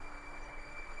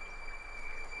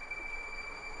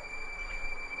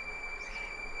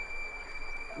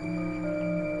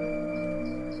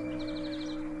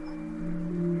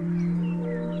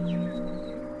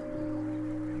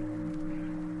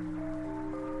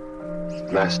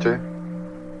Master,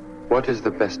 what is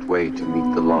the best way to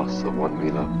meet the loss of one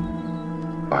we love?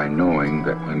 By knowing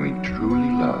that when we truly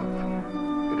love,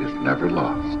 it is never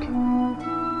lost.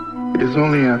 It is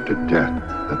only after death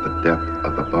that the depth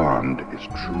of the bond is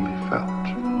truly felt,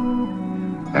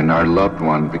 and our loved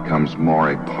one becomes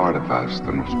more a part of us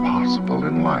than was possible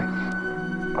in life.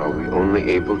 Are we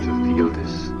only able to feel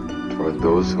this toward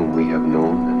those whom we have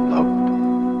known and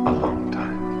loved a long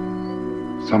time?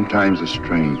 Sometimes a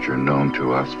stranger known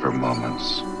to us for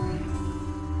moments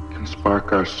can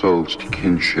spark our souls to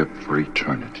kinship for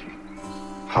eternity.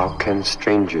 How can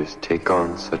strangers take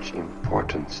on such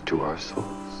importance to our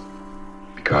souls?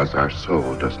 Because our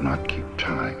soul does not keep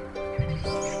time.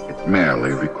 It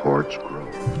merely records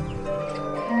growth.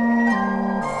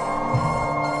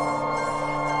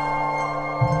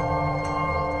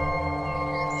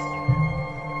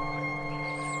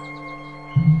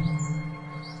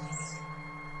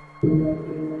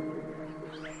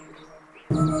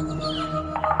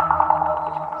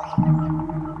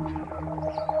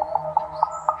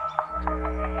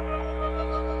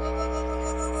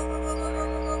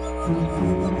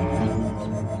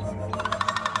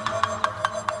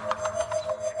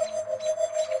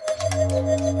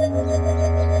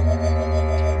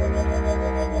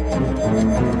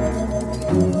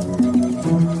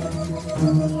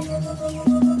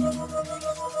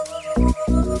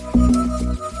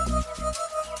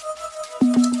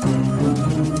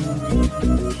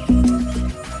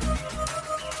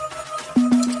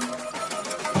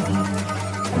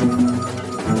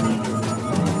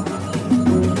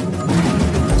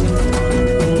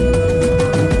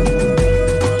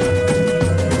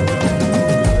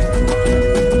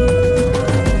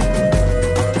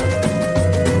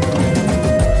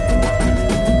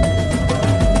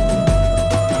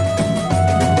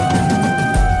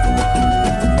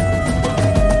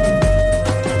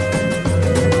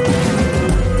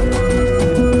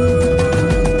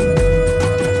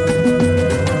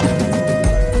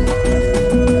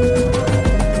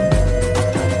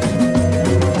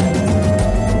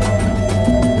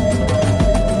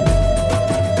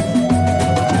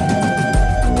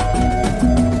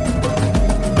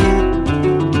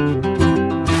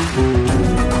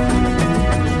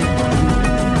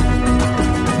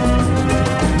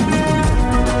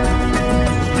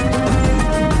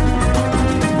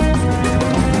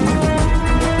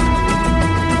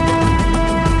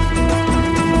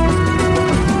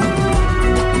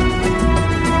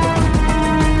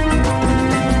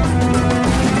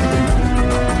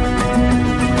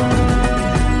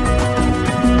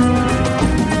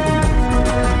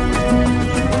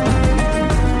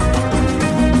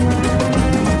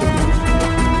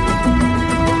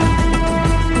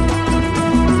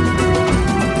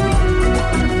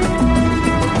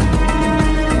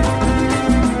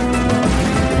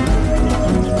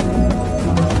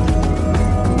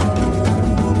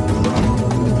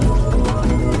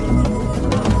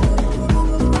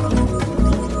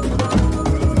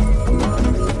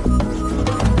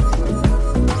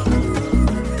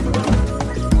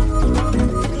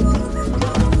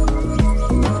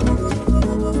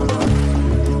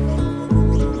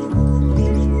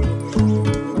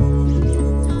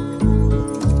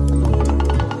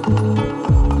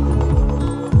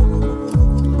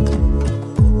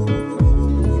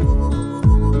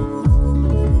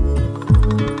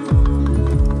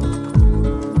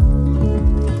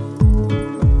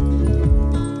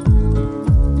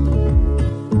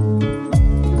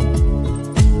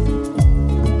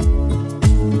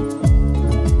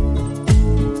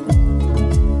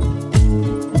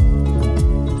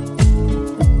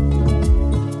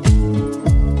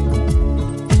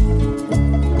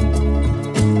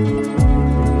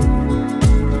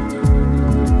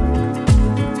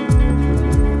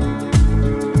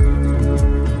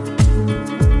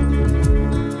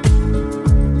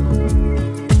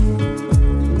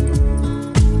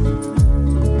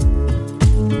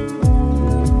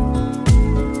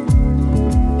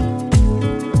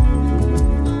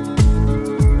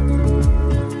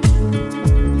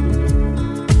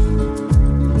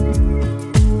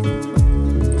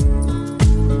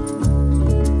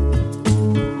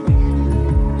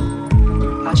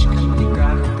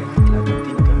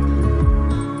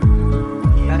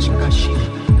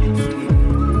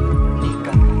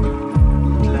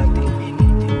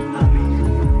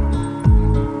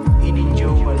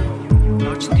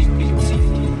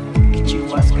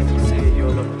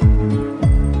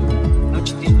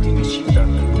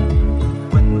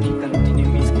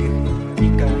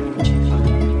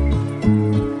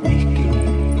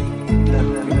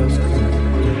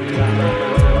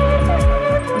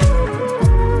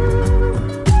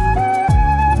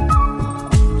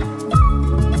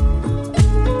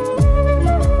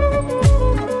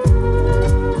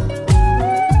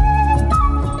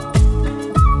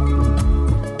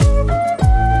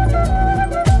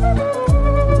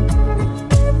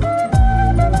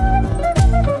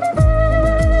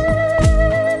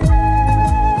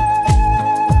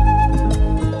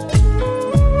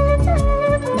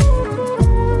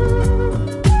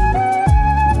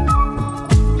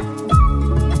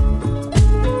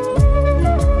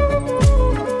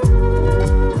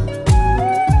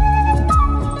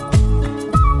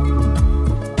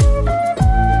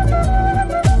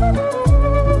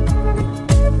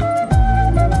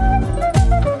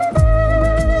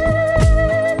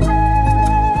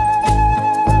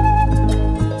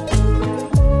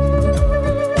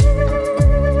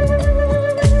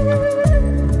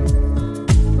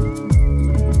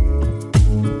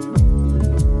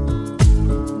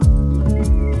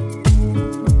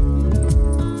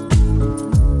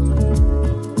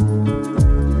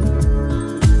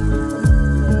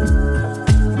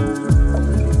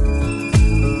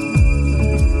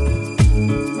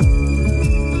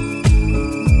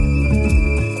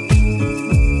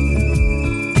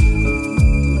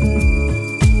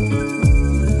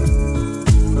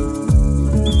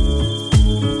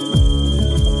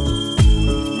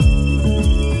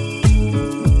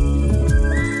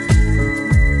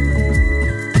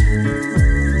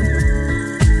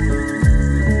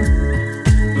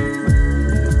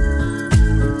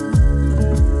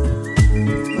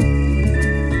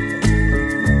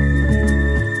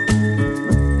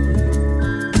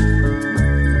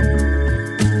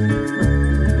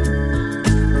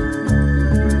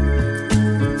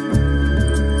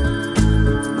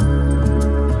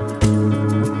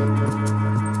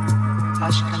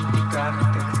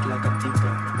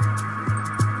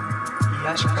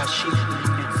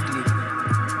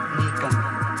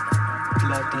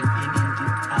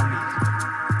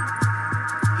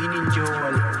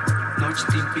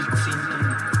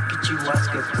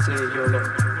 basket se yolo.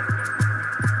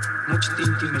 Much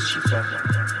tinti me shipa.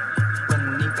 When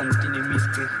ni cantine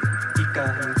miske, ika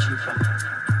me chipa.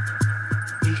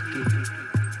 Iki,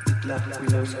 itla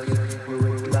huiloske,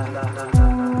 huehuetla.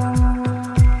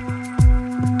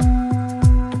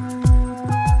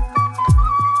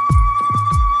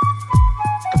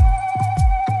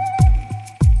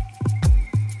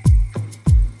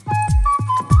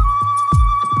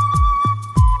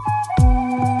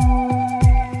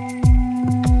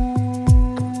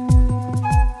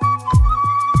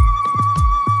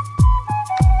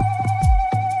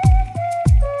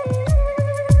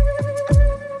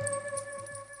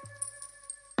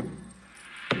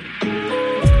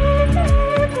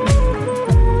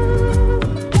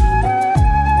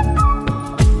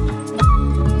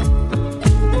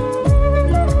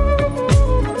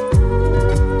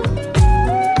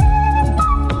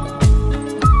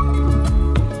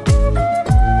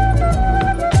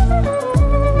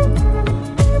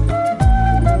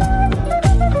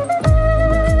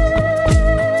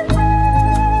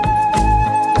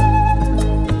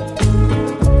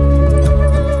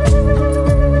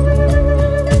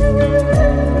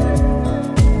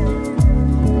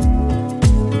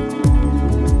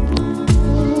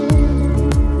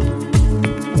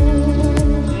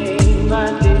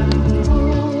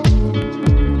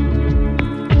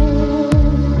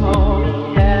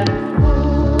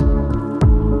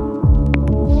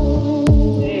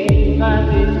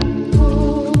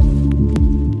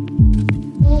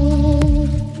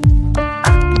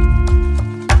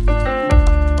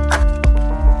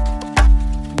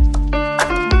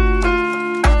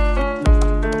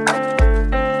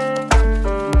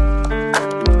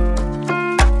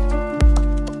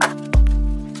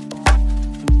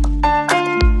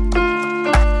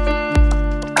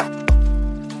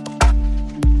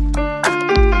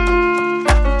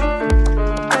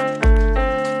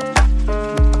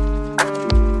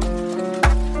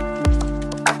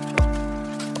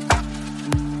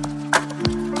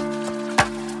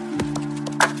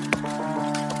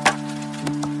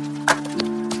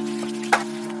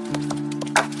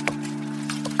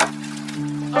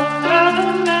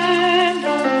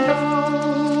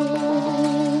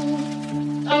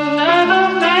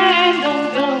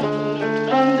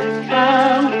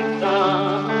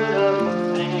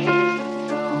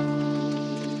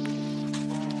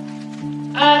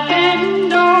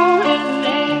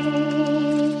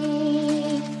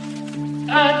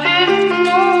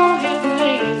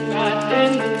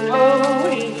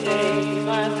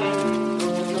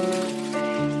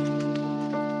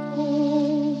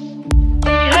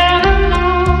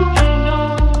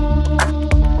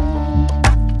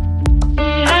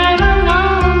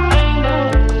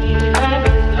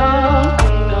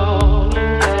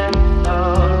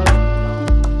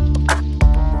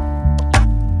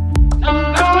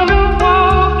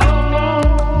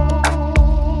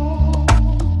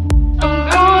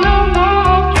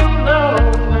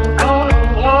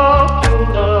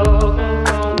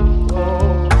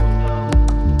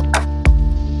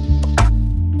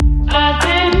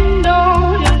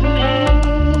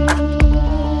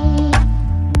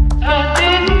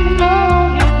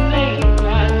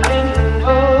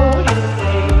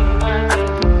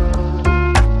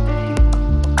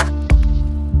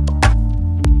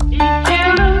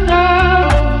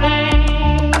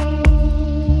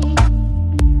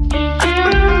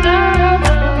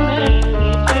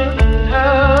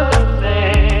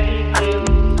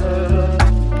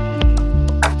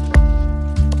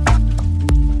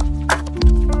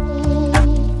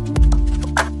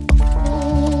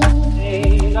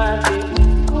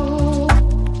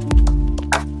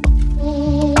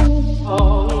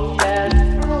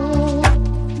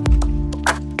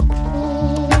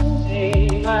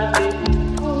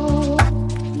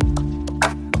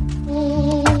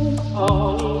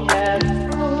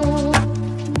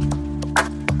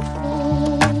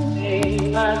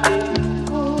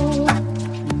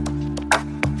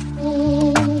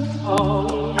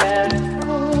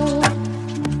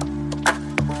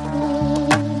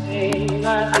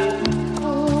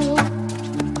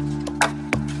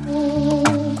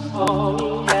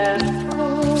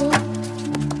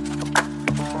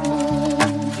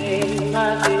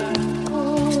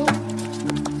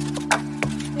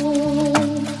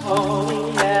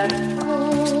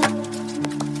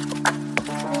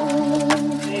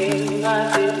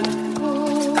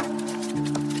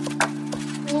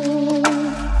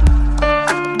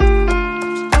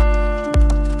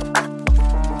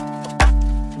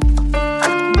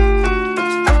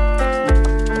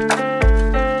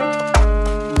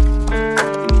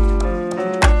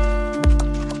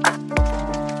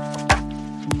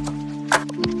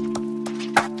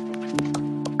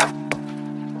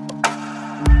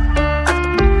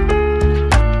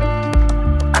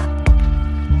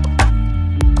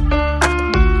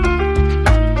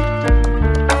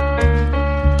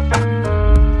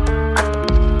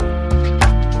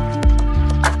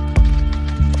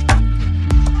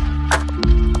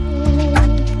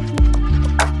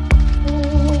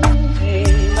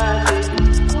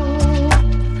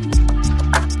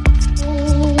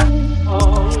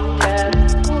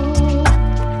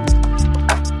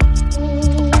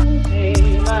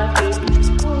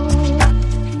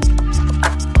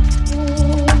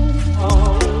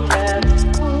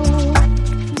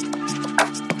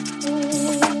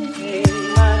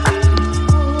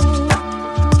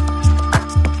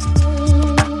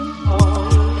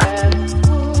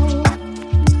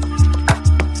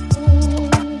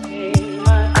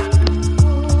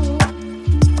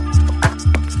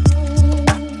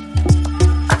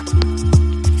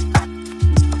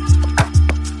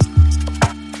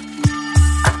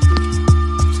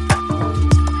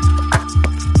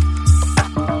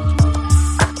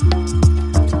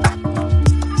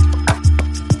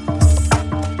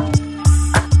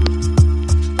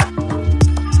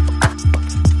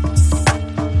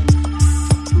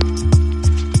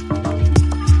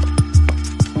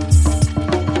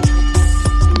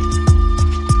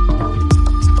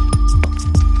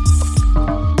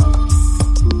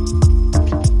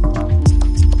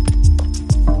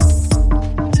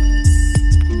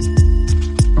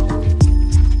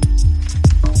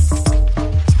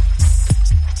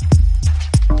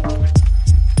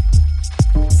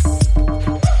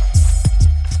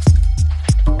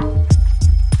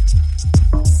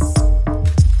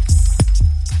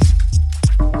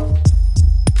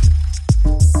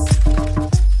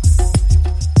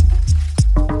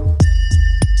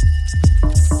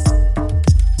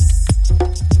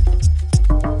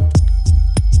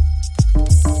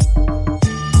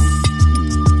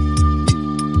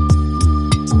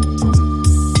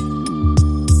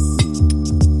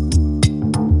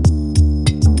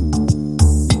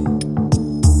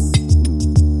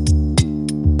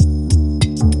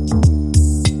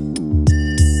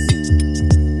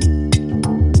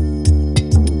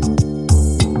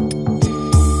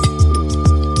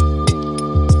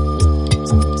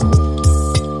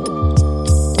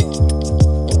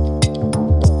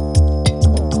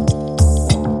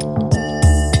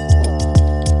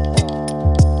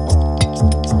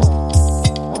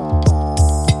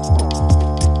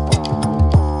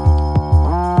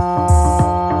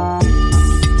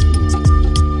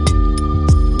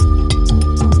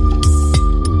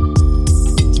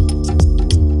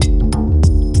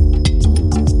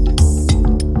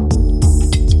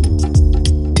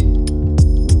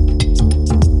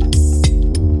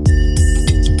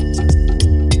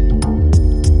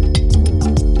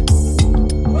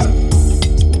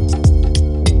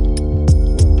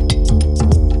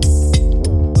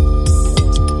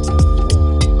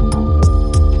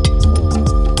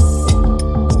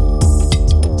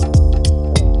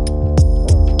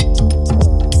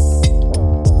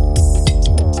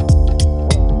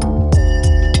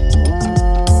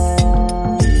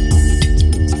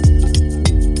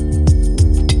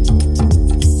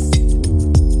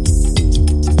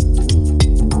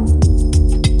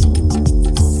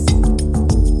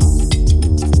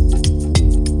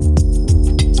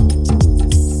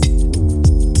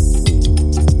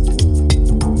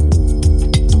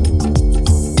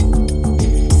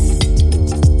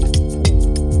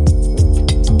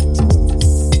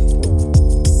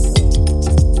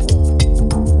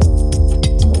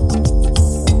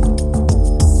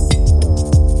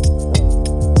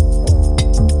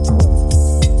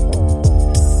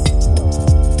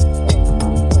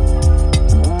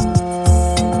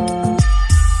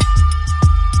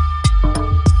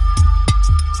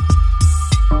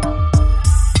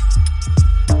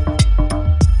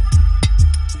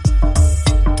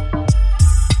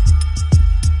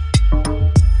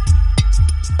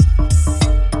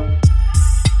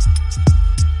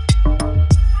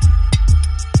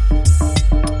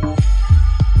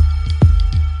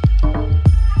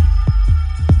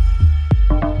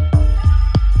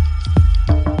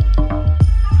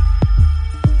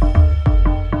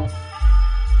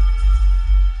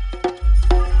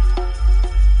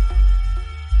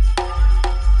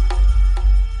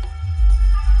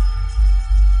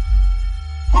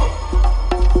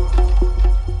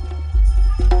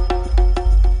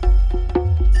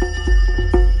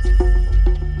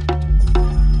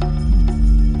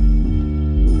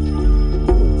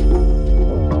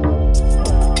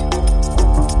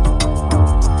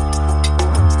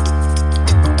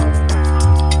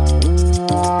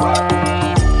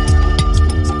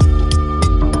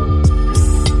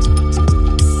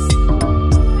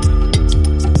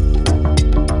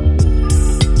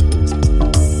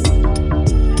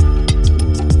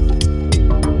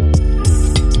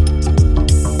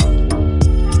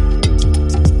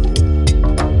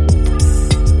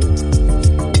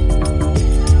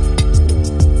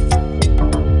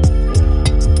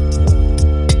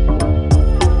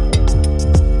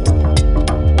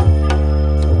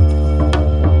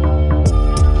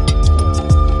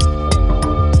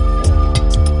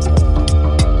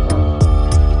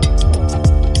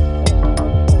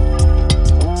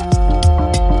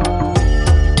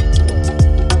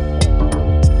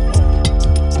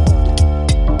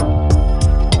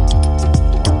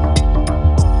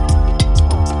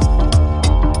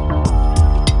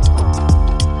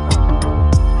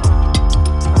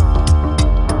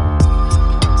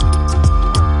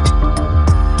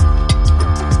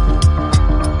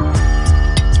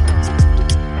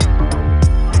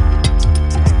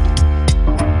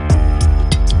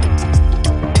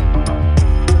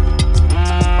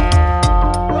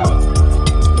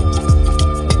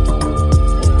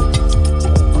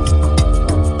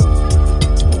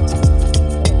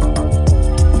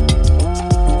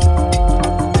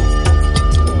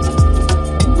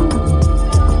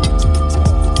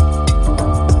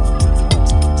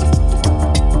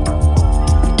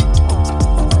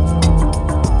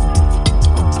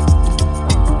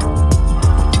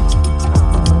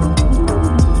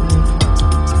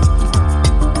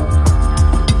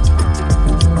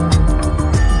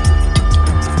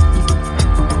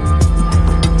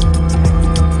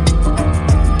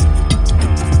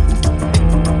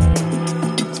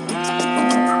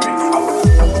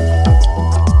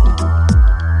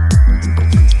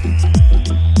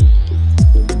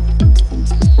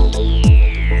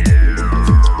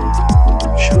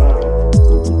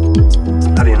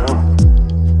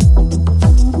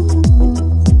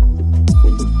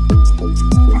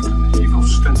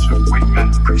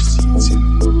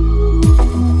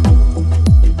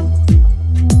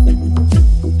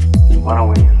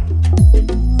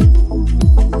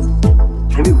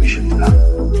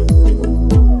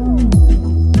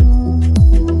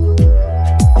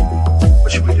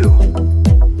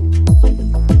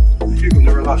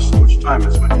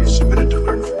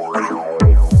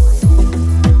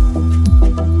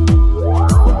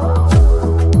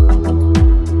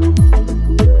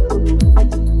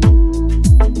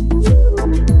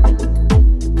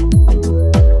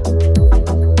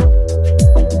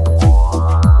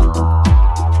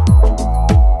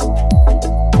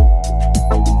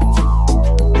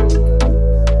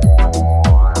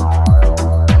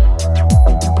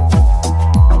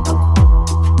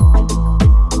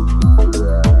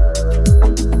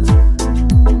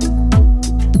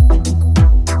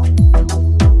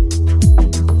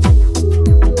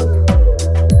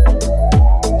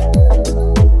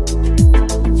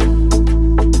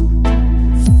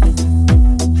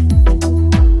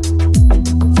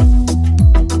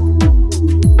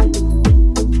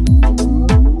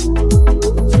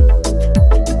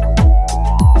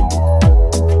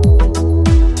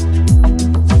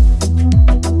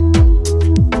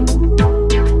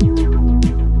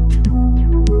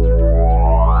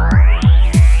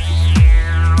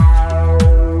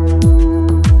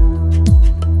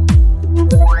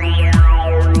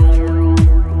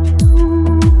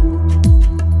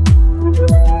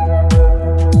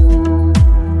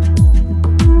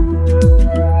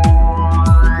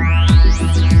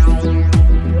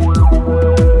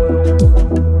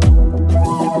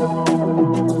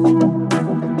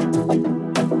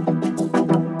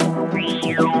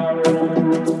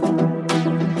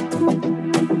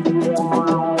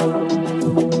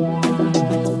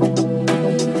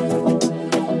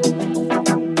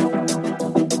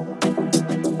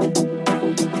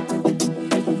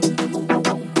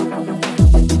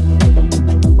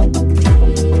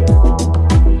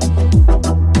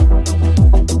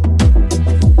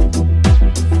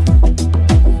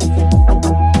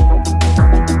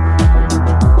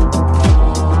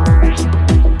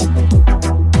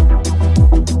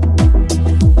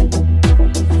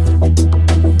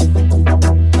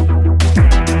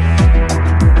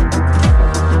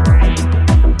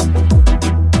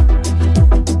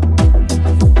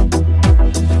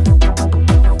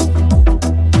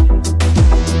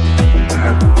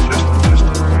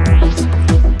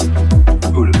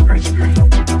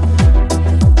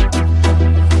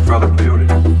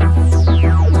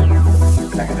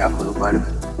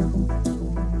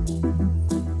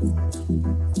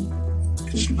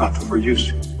 not for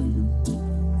use.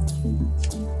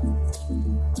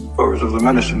 Powers of the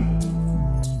medicine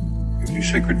give you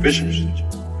sacred visions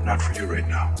that are not for you right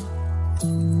now.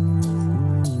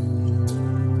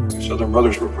 The Southern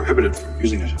Brothers were prohibited from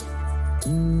using it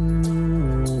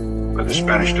by the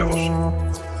Spanish devils.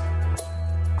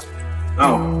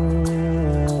 Now,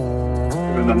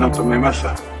 even the Nata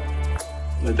Mesa,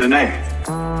 the Dene,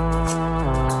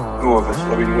 know of its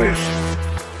loving ways.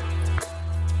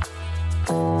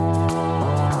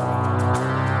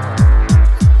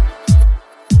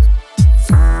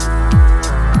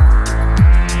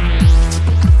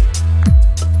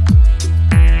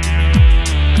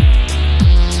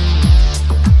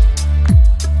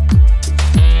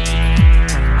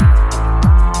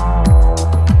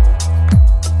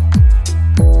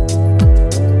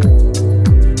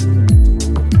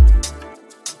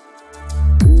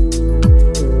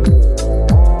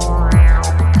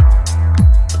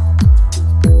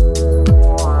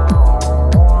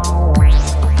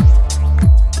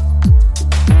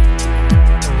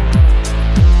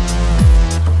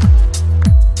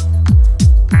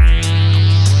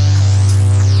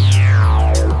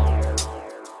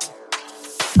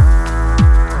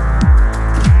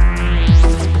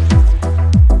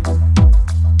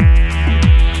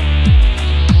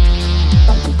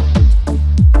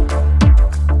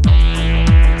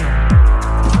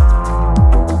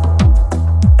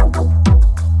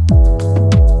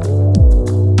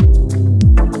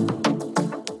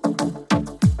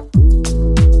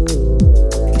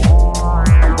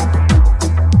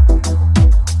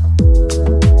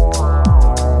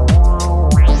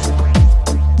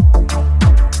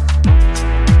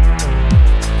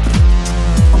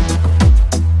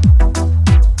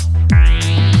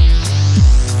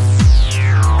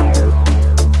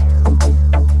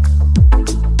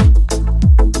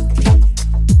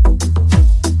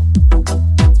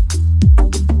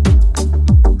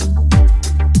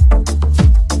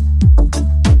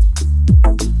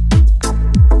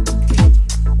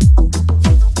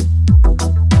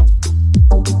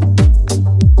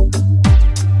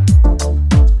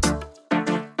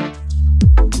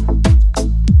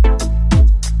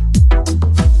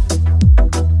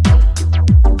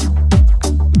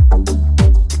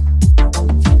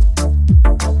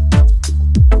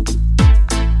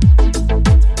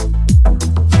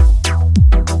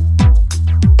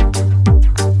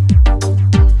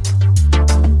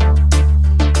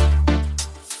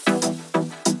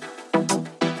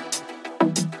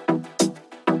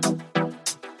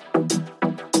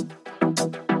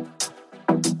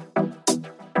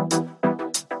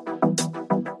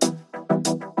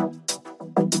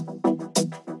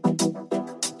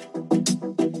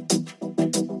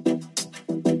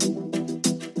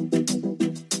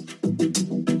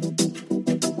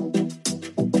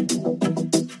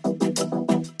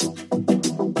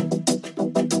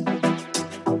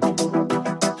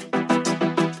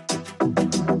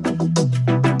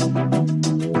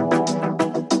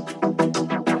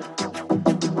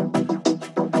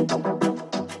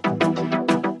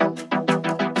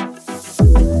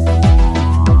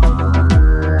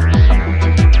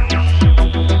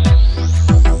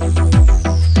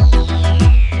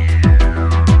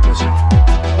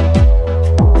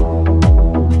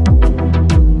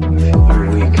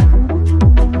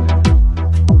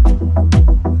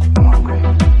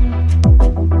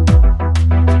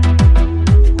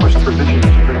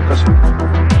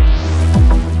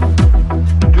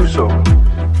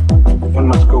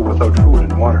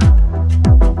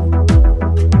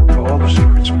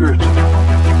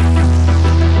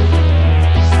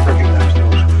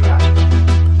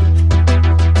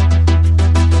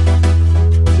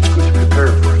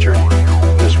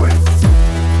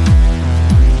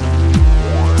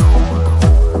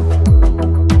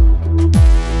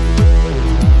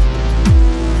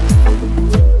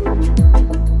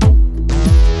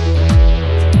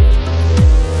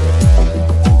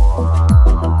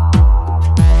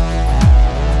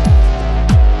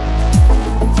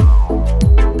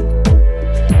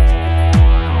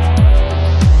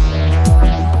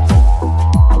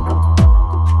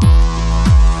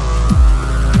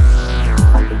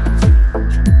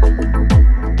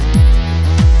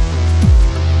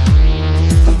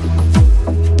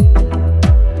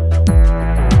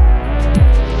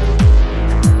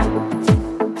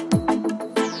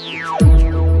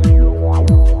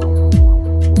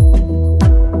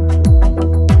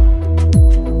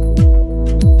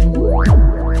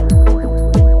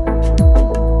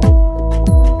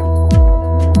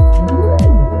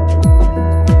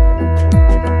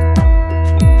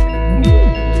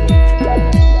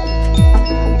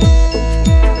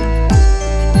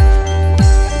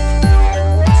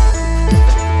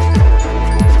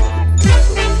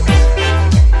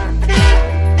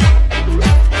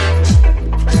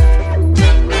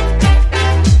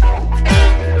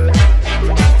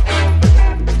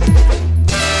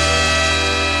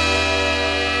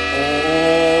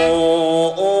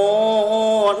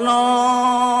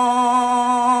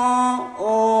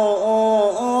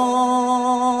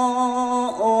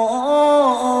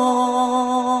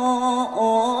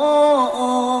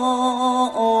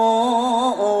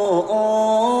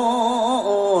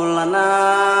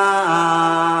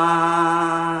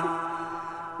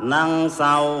 งเศ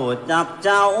ร้าจับเ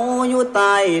จ้าอยู่ใ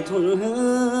ต้ทุนเฮื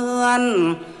อน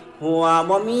ผัว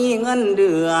บ่มีเงินเ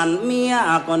ดือนเมีย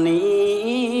ก็หนี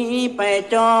ไป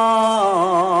จอ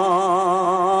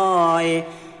ย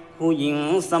ผู้หญิง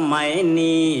สมัย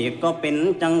นี้ก็เป็น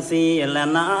จังซี่แหละ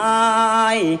นา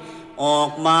ยออ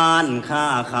กบ้านค้า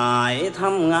ขายท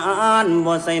ำงาน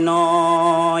บ่ใส่น้อ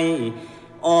ย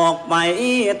ออกไป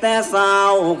แต่สา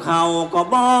วเขาก็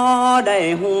บ่ได้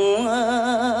หุง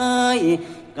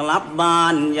กลับบ้า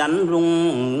นยันรุ่ง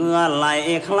เหงื่อไหล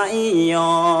ใครย้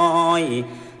อย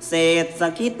เศรษฐ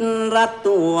กิจรัด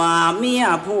ตัวเมีย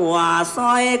ผัวซ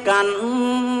อยกัน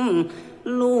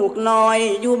ลูกน้อย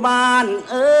อยู่บ้าน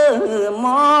ม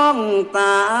องต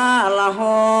าละห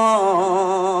อ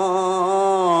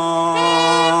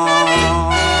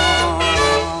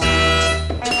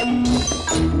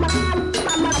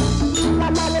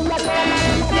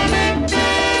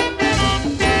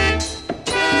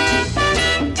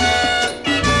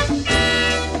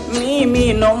มี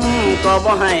นมก็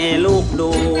บ่ให้ลูก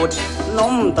ดูดน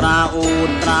มตราอูด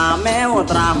ตราแมว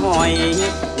ตราหอย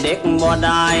เด็กบ่ไ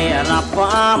ด้รับคว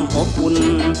ามอบอุ่น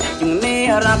จึงเน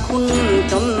รคุณ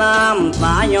จนน้ำต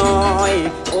าย้อย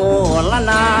โอละ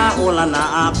นาโอละนา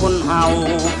คนเฮา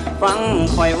ฟัง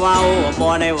คอยเว้าบ่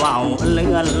ได้เว้าเ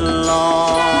ลื่อนลอ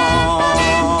ย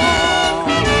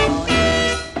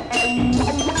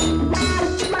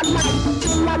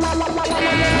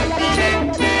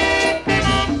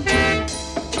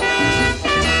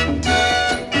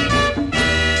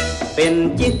เป็น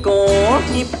จิโก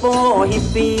ฮิปโปฮิป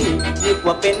ปี้ดีก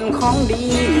ว่าเป็นของดี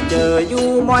เจออยู่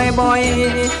บ่อย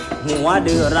ๆหัว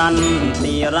ดื้อรั้น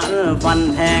ตีรั้นฟัน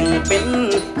แทงเป็น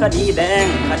คดีแดง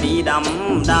คดีด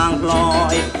ำด่างพลอ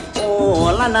ยโอ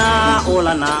ละนาโอล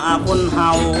ะนาคนเฮา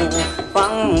ฟั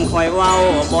งคอยเว้า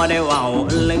บ่ได้เว้า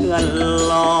เลื่อน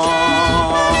ลอ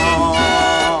ย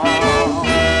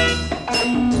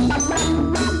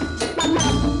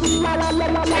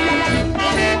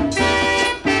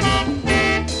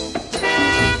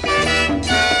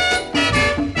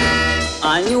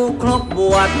อายุครบบ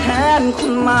วชแทนคุ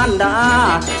ณมารดา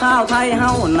ชาวไทยเฮ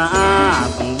านา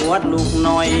ต้องบวชลูกห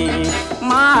น่อย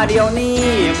มาเดี๋ยวนี้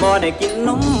บ่ได้กินน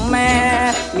มแม่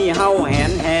มีเฮาแห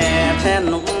นแห่แทน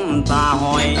นมตาห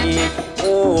อยโอ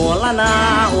ละนา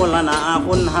โอละนาค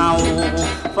นเฮา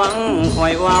ฟังคอ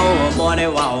ยเว้าบ่ได้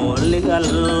เว้าเลื่อน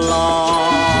ลอ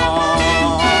ย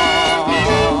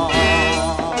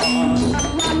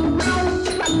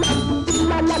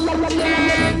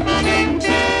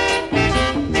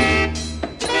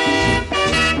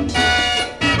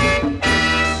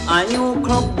อายุค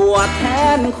รบบวชแท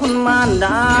นคุณมารด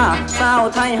าสาว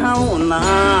ไทยเฮานา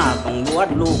ต้องบวช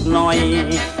ลูกหน่อย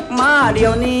มาเดี๋ย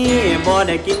วนี้บ่ไ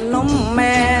ด้กินนมแ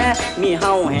ม่มีเฮ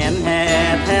าแหนแห่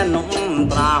แทนนม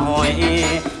ตราหอย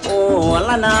โอล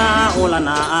ะนาโอละ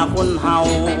นาคนเฮา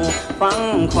ฟัง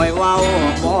คอยเว้า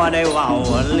บ่ได้เว้า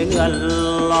เลื่อน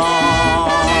ลอ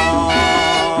ย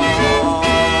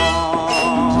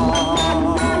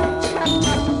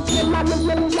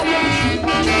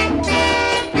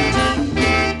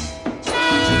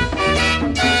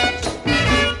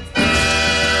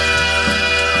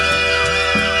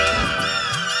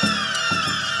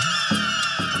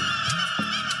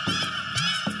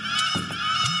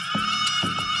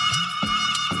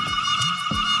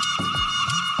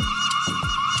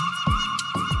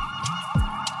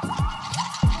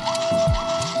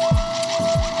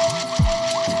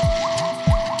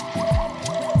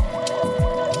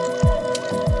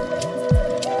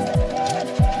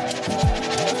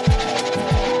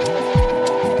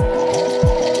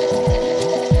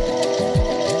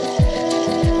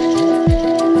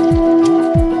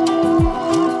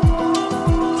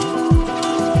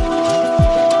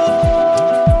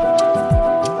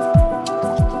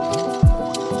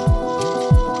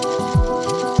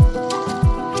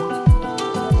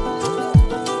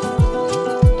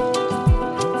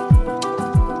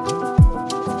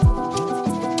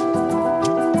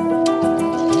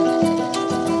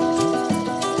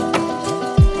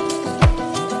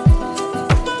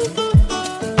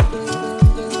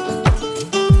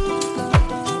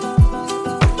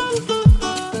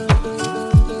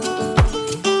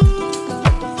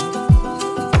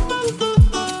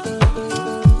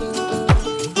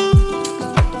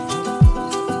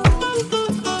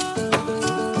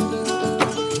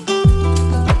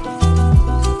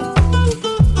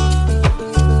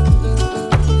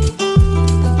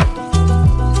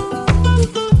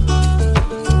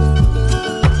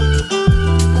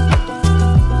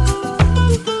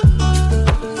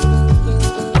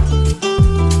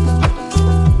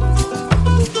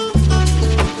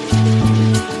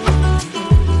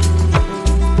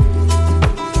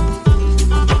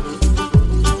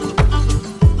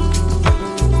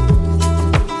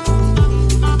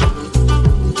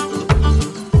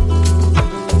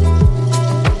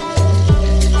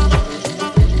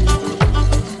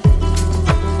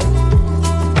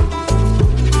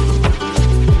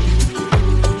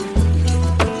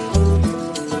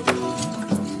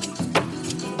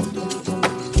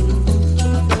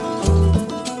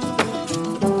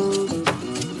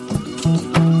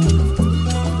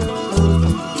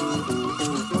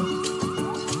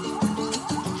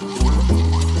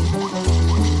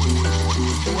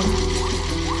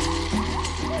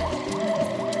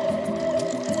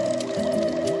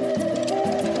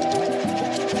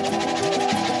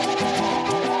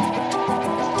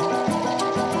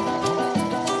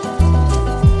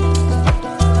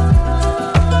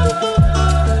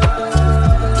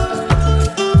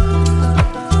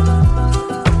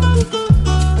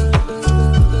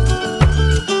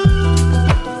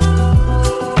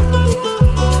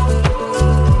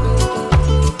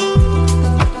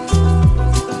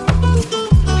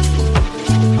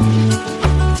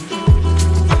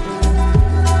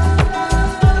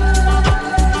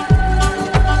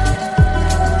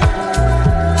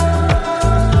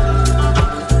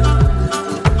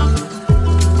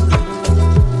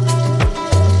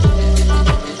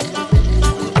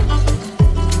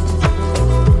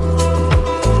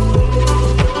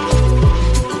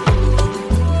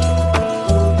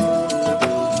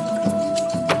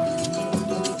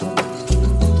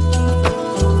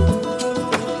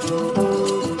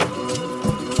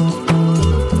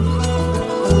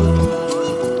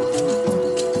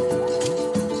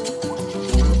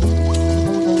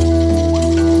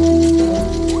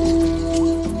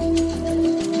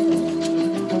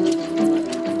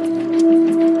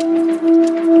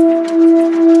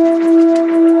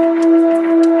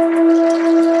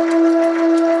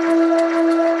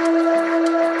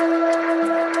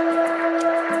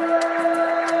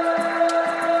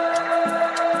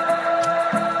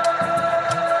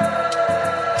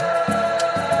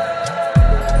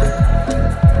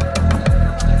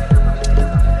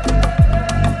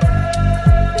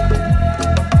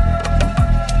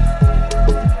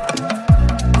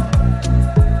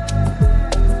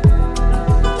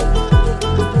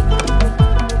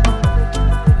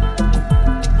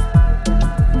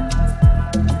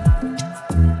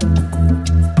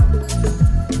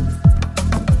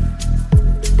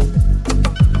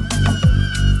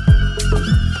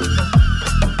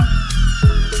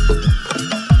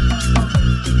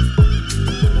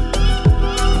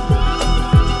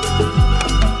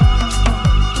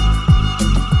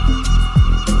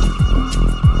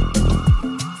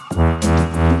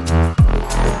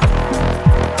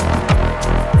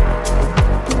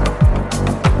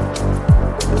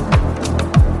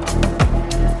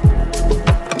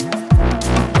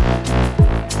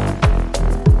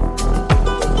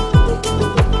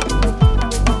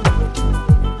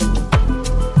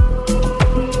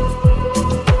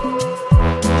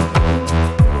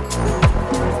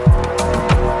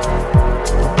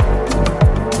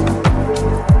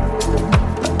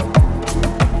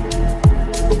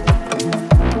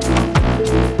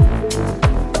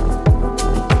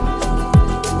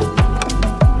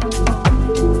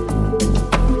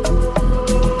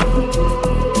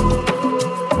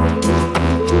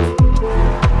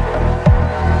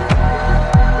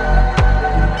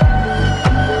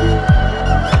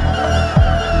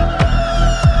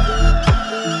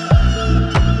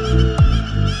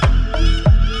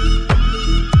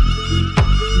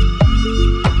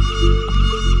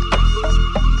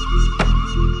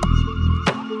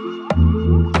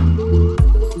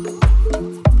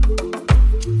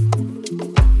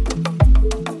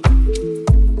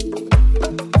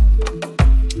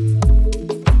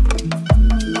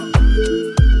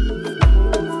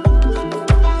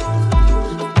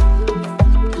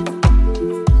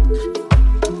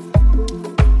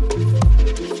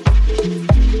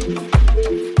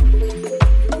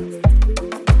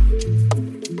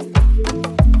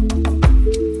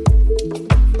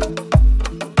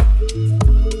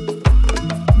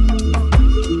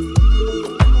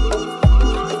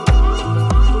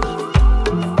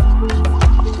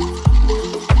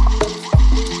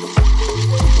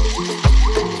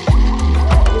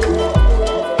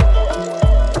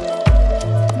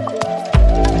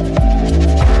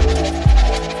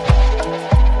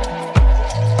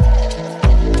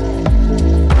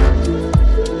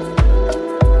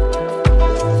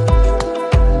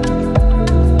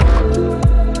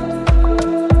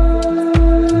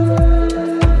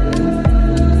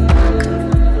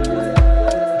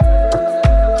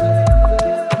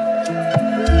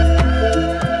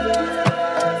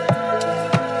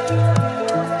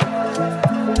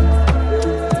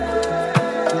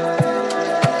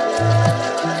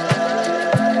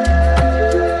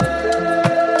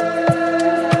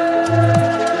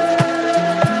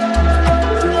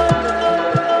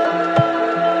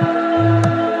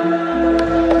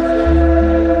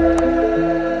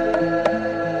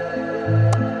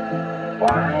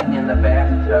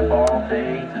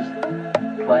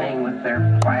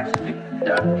plastic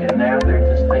duck in there.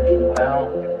 They're just thinking, well,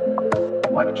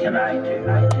 what can I do?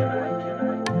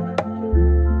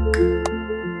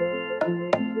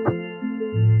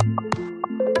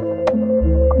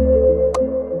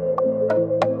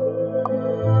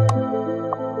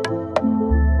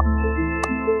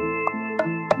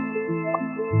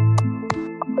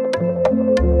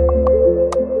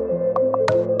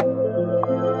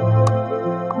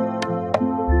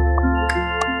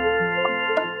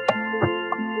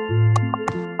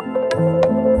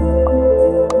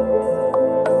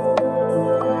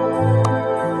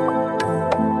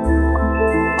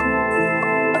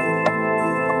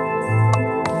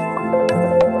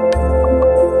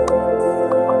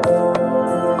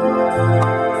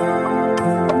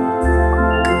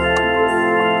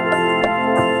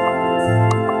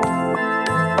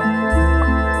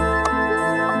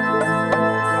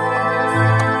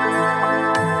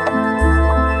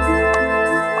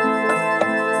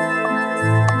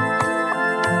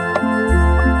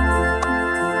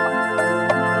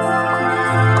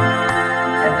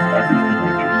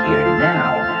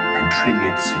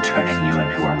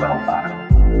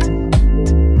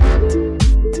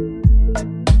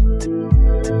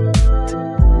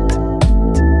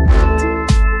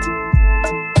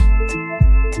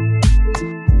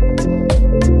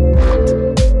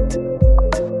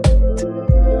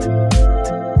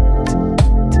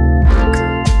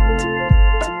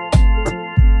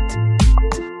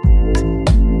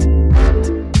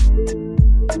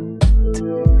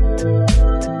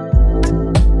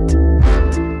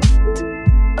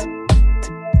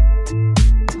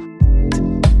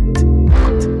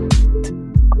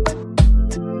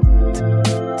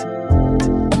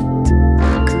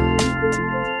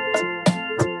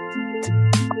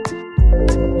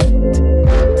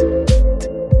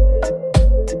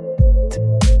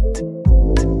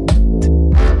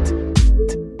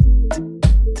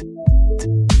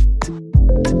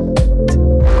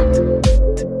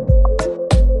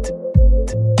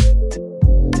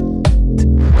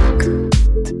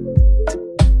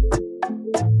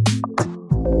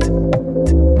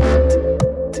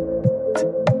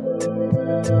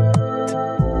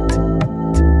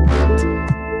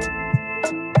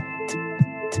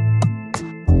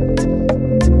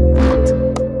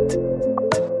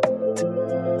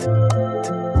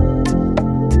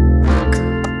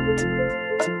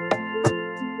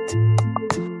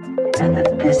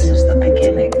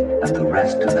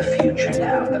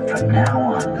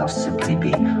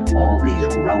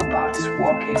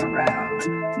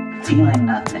 Feeling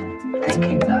nothing,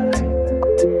 thinking nothing.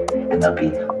 And there'll be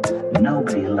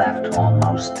nobody left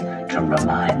almost to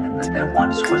remind them that there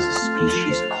once was a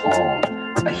species called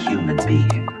a human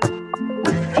being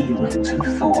with feelings and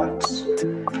thoughts,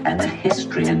 and that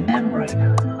history and memory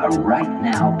are right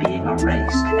now being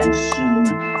erased, and soon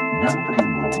nobody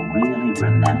will really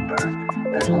remember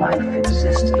that life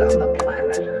existed on the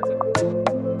planet.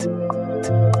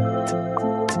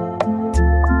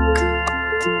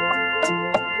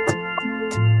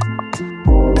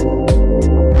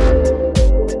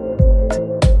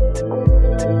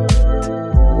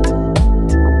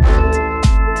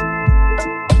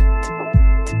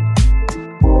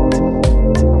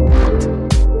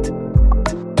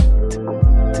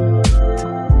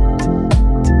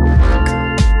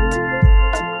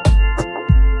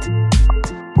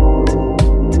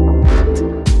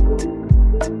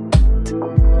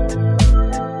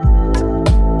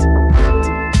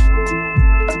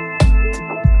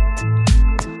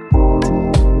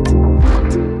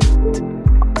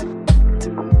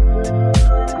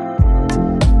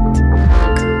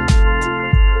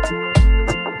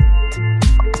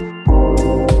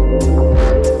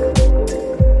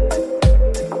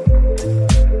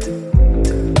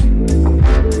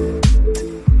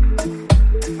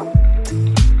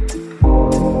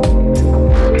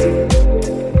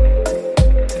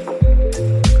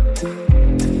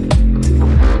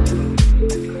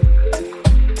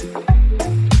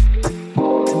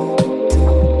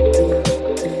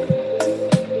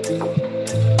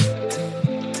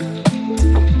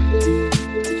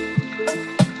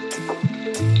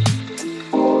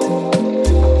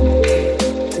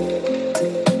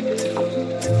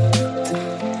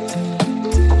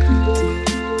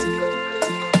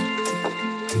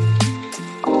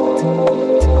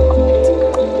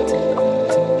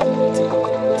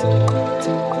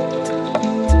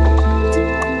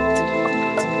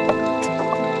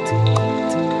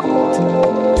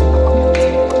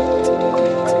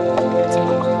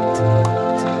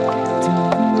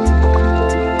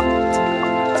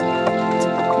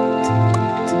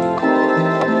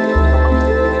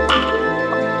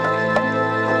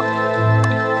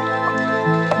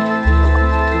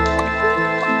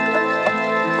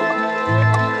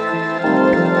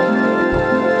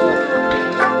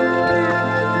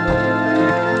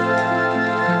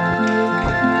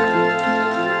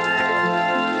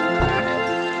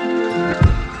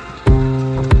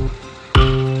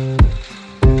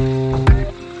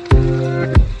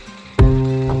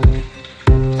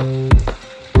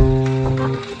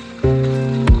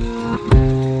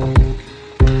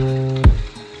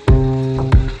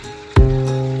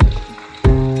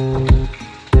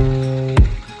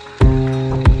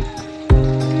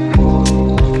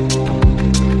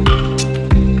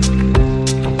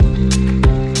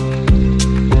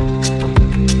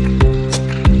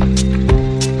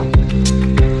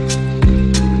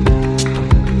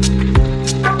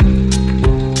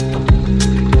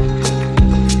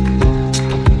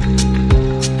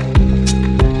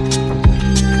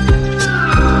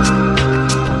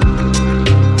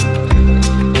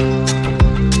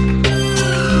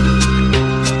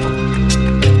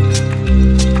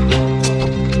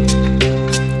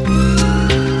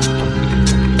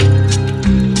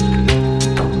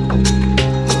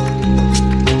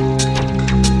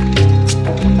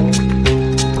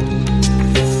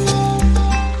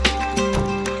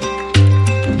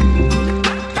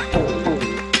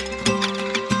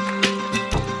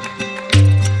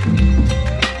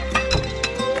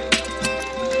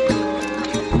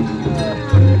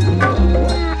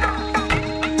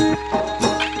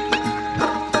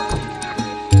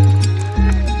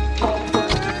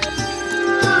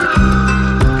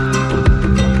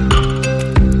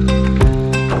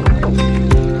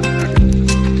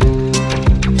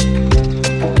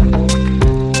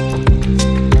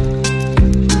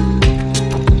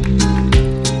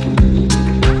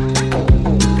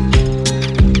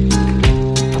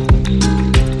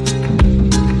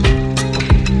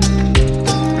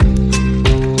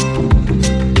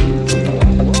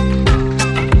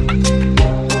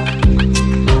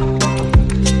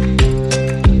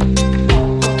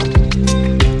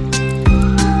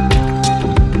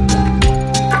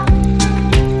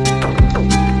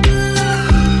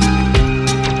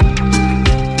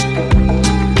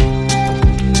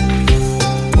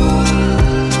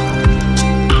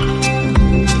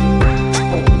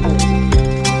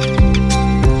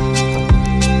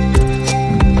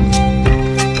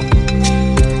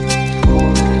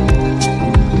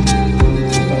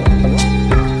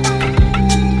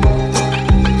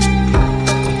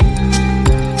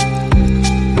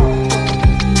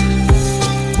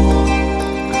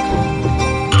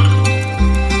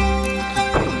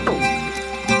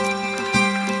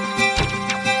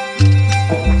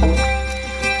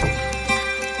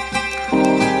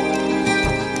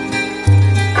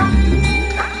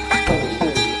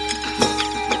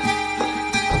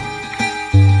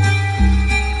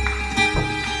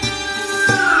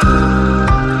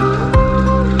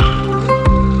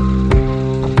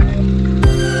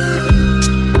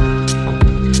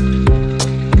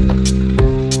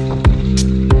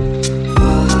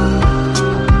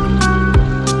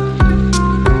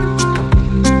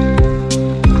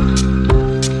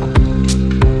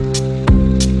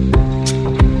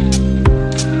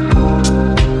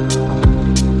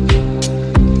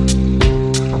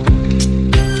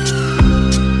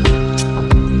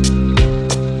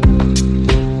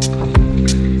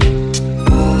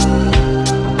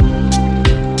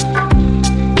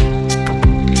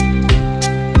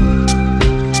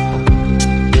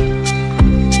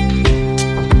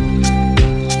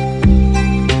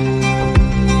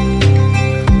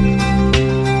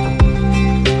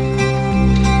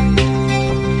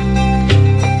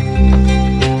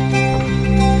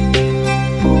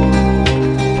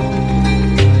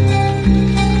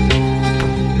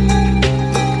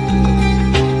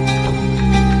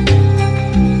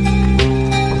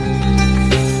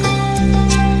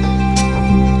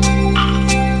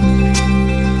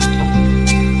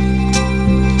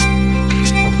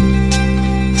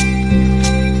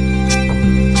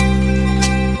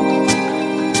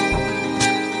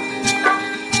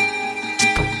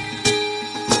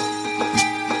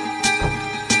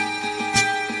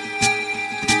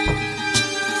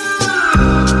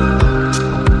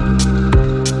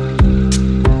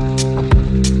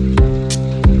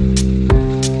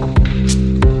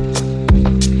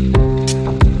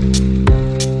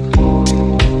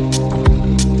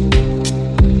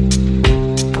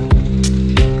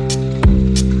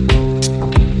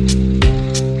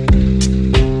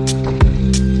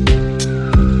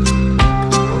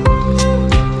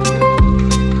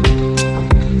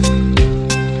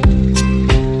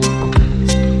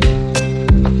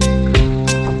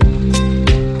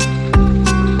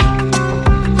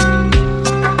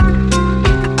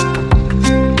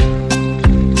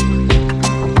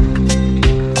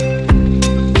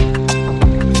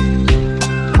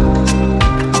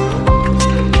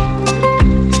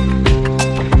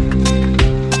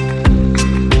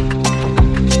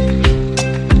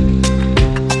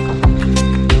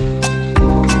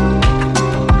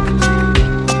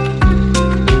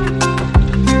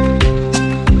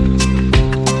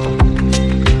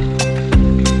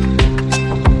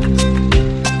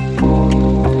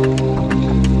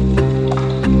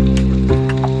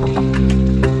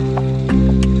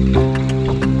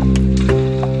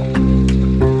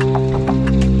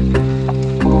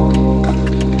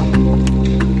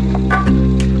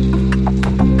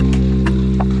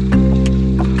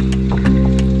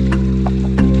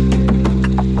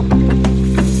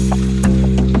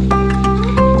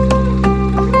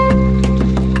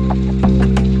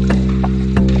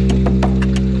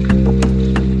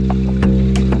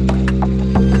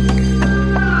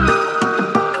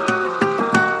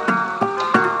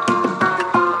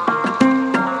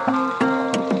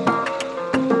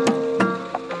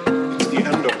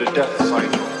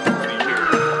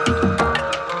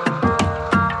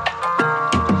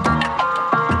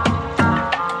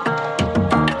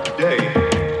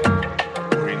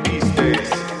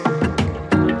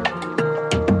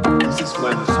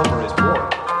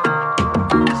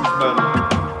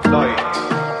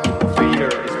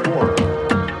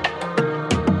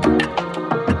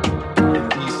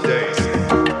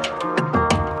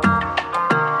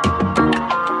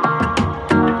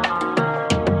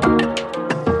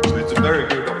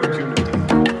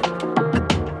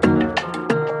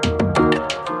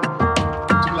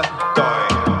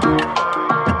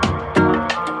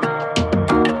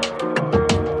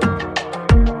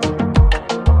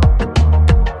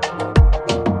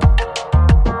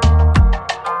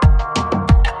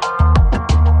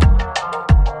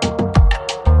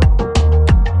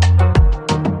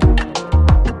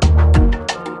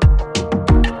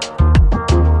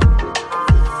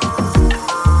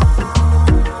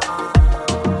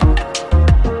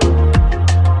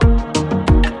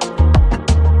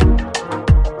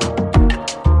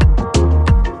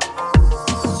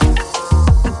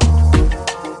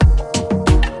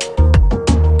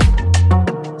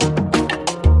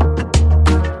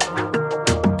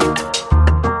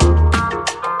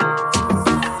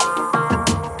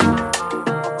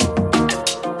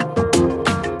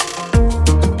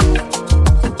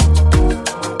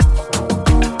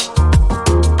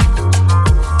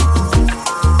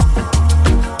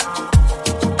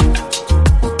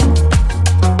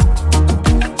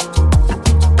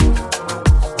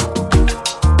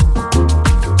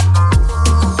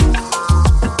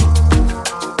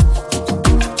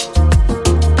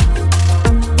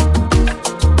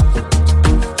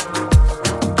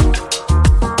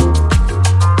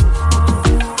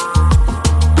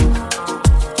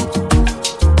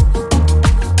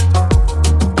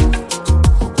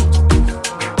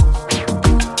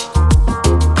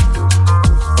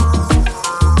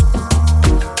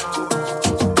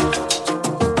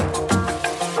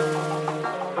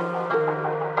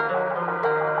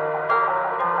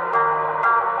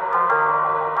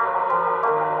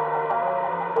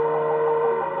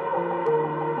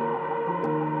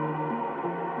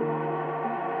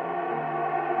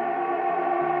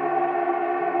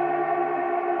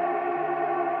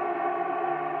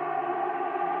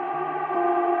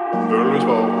 Vörlu's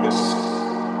Bog is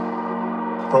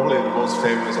probably the most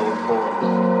famous old poem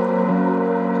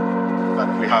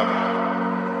that we have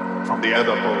from the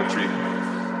Edda poetry.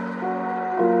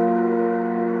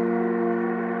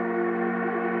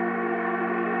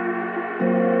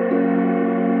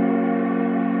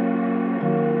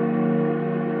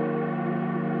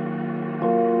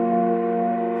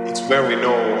 It's where we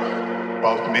know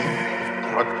about myth,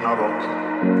 Ragnarok.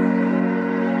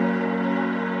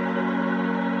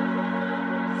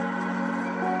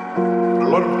 A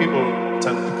lot of people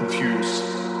tend to confuse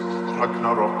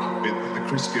Ragnarok with the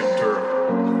Christian term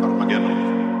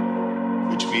Armageddon,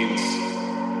 which means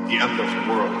the end of the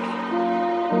world.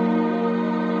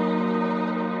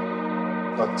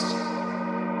 But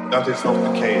that is not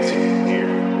the case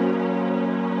here.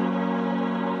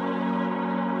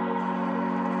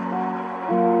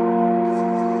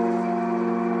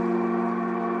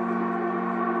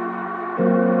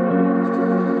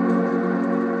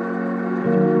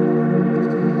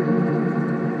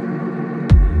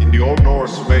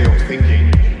 Way of thinking,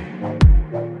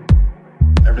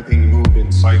 everything moved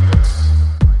in cycles.